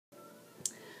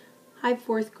Hi,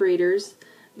 fourth graders.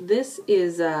 This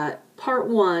is part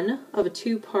one of a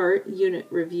two-part unit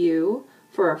review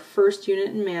for our first unit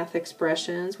in math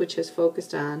expressions, which has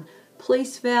focused on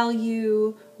place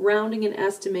value, rounding and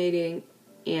estimating,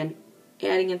 and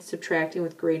adding and subtracting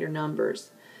with greater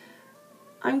numbers.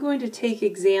 I'm going to take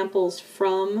examples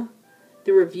from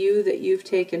the review that you've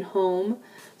taken home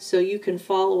so you can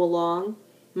follow along.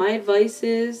 My advice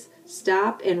is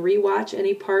stop and rewatch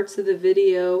any parts of the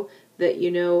video that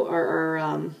you know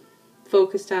are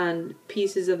focused on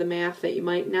pieces of the math that you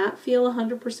might not feel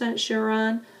 100% sure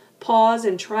on. Pause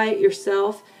and try it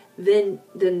yourself, then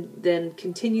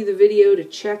continue the video to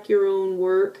check your own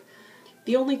work.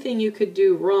 The only thing you could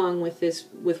do wrong with this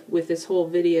whole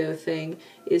video thing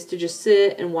is to just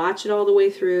sit and watch it all the way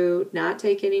through, not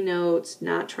take any notes,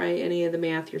 not try any of the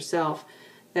math yourself.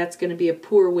 That's going to be a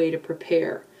poor way to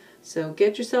prepare. So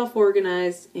get yourself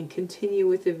organized and continue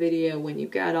with the video when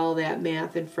you've got all that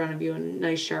math in front of you and a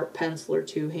nice sharp pencil or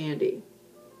two handy.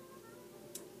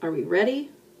 Are we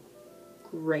ready?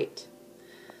 Great.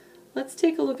 Let's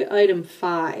take a look at item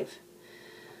 5.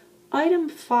 Item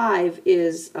 5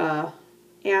 is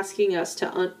asking us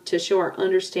to show our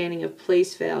understanding of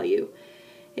place value.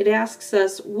 It asks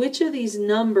us which of these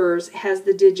numbers has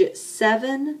the digit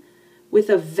 7 with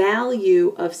a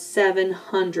value of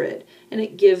 700, and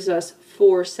it gives us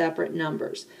 4 separate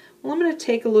numbers. Well, I'm going to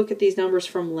take a look at these numbers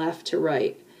from left to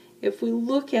right. If we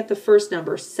look at the first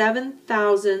number,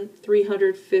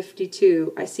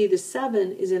 7,352, I see the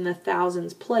 7 is in the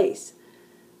thousands place.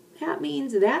 That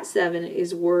means that 7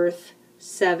 is worth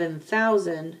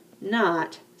 7,000,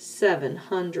 not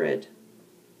 700.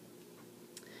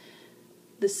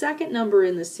 The second number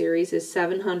in the series is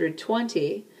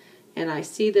 720, and I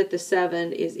see that the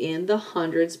 7 is in the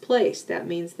hundreds place. That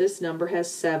means this number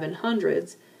has 7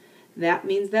 hundreds. That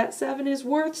means that 7 is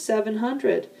worth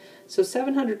 700. So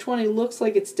 720 looks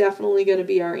like it's definitely going to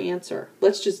be our answer.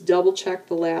 Let's just double check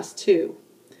the last two.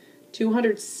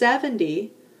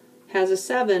 270 has a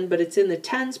 7, but it's in the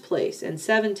tens place, and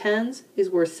 7 tens is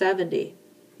worth 70,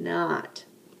 not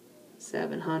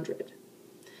 700.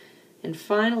 And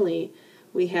finally,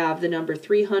 we have the number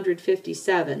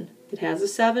 357. It has a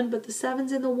 7, but the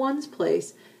 7's in the ones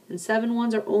place, and 7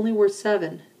 ones are only worth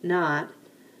 7, not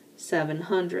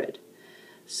 700.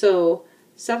 So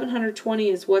 720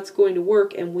 is what's going to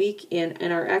work, and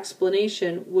our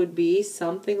explanation would be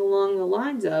something along the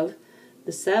lines of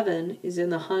the 7 is in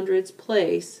the hundreds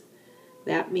place.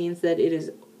 That means that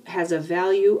it has a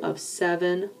value of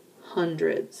 7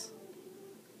 hundreds,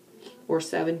 or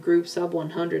 7 groups of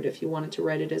 100 if you wanted to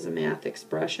write it as a math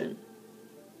expression.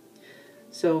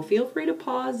 So feel free to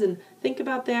pause and think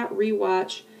about that,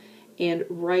 rewatch, and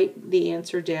write the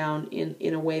answer down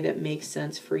in a way that makes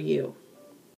sense for you.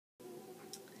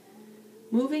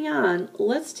 Moving on,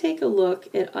 let's take a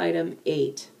look at item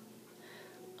 8.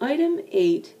 Item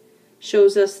 8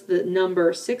 shows us the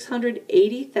number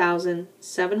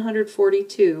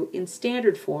 680,742 in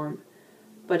standard form,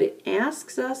 but it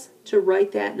asks us to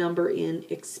write that number in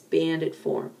expanded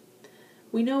form.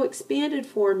 We know expanded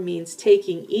form means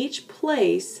taking each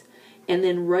place and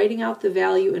then writing out the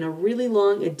value in a really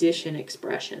long addition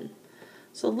expression.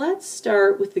 So let's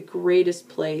start with the greatest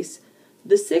place.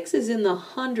 The 6 is in the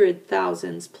hundred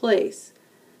thousands place.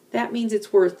 That means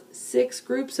it's worth 6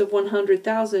 groups of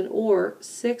 100,000, or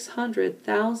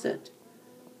 600,000.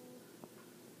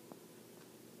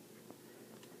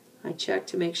 I check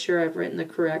to make sure I've written the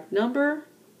correct number.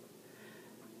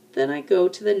 Then I go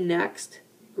to the next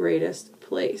greatest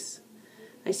place.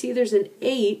 I see there's an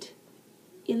 8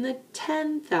 in the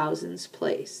 10,000s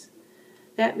place.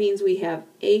 That means we have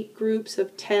 8 groups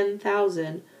of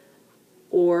 10,000,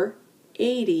 or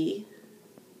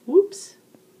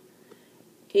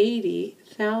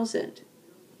 80,000.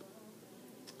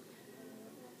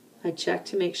 I check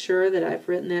to make sure that I've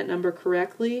written that number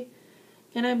correctly,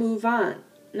 and I move on.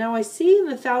 Now I see in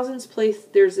the thousands place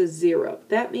there's a 0.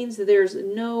 That means that there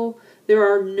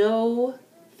are no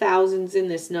thousands in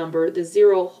this number. The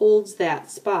 0 holds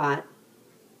that spot,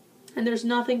 and there's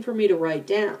nothing for me to write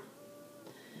down.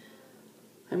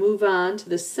 I move on to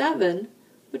the 7,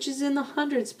 which is in the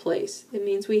hundreds place. It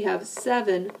means we have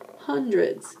 7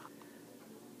 hundreds,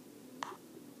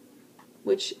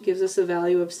 which gives us a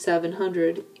value of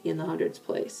 700 in the hundreds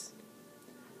place.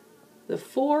 The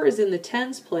 4 is in the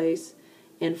tens place,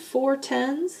 and 4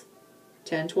 tens,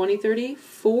 10, 20, 30,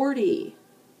 40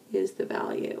 is the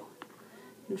value.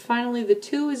 And finally, the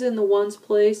 2 is in the ones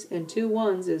place, and 2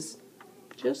 ones is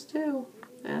just 2.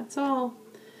 That's all.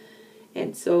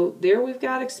 And so there we've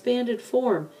got expanded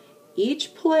form.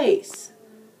 Each place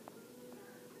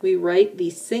we write the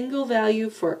single value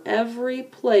for every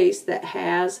place that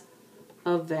has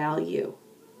a value.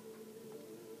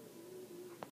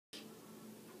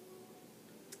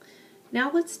 Now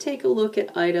let's take a look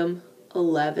at item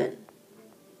 11.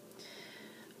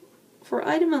 For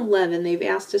item 11, they've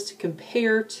asked us to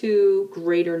compare two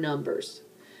greater numbers.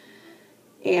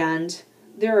 And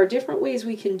there are different ways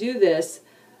we can do this.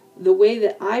 The way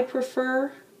that I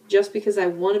prefer, just because I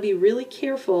want to be really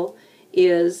careful,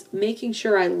 is making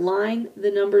sure I line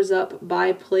the numbers up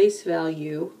by place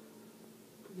value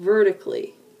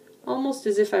vertically, almost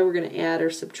as if I were going to add or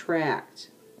subtract.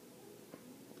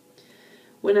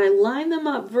 When I line them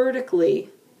up vertically,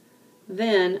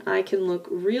 then I can look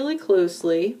really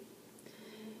closely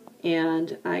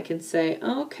and I can say,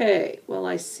 okay, well,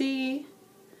 I see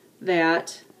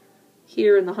that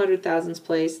here in the hundred thousands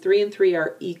place, 3 and 3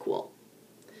 are equal.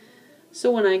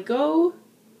 So when I go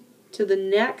to the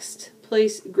next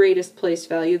greatest place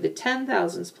value, the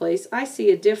 10,000s place, I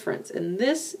see a difference, and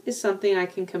this is something I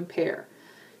can compare.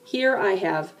 Here I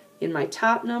have in my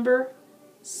top number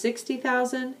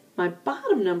 60,000. My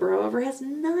bottom number, however, has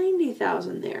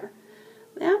 90,000 there.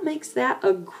 That makes that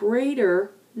a greater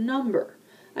number.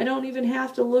 I don't even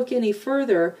have to look any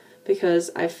further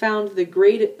because I found the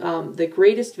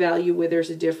greatest value where there's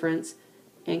a difference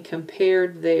and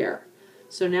compared there.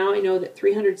 So now I know that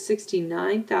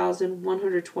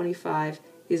 369,125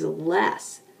 is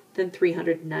less than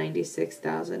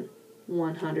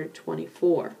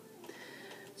 396,124.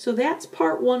 So that's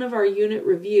part one of our unit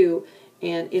review,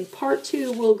 and in part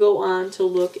two we'll go on to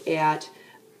look at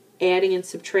adding and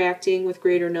subtracting with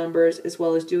greater numbers, as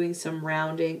well as doing some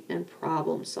rounding and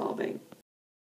problem solving.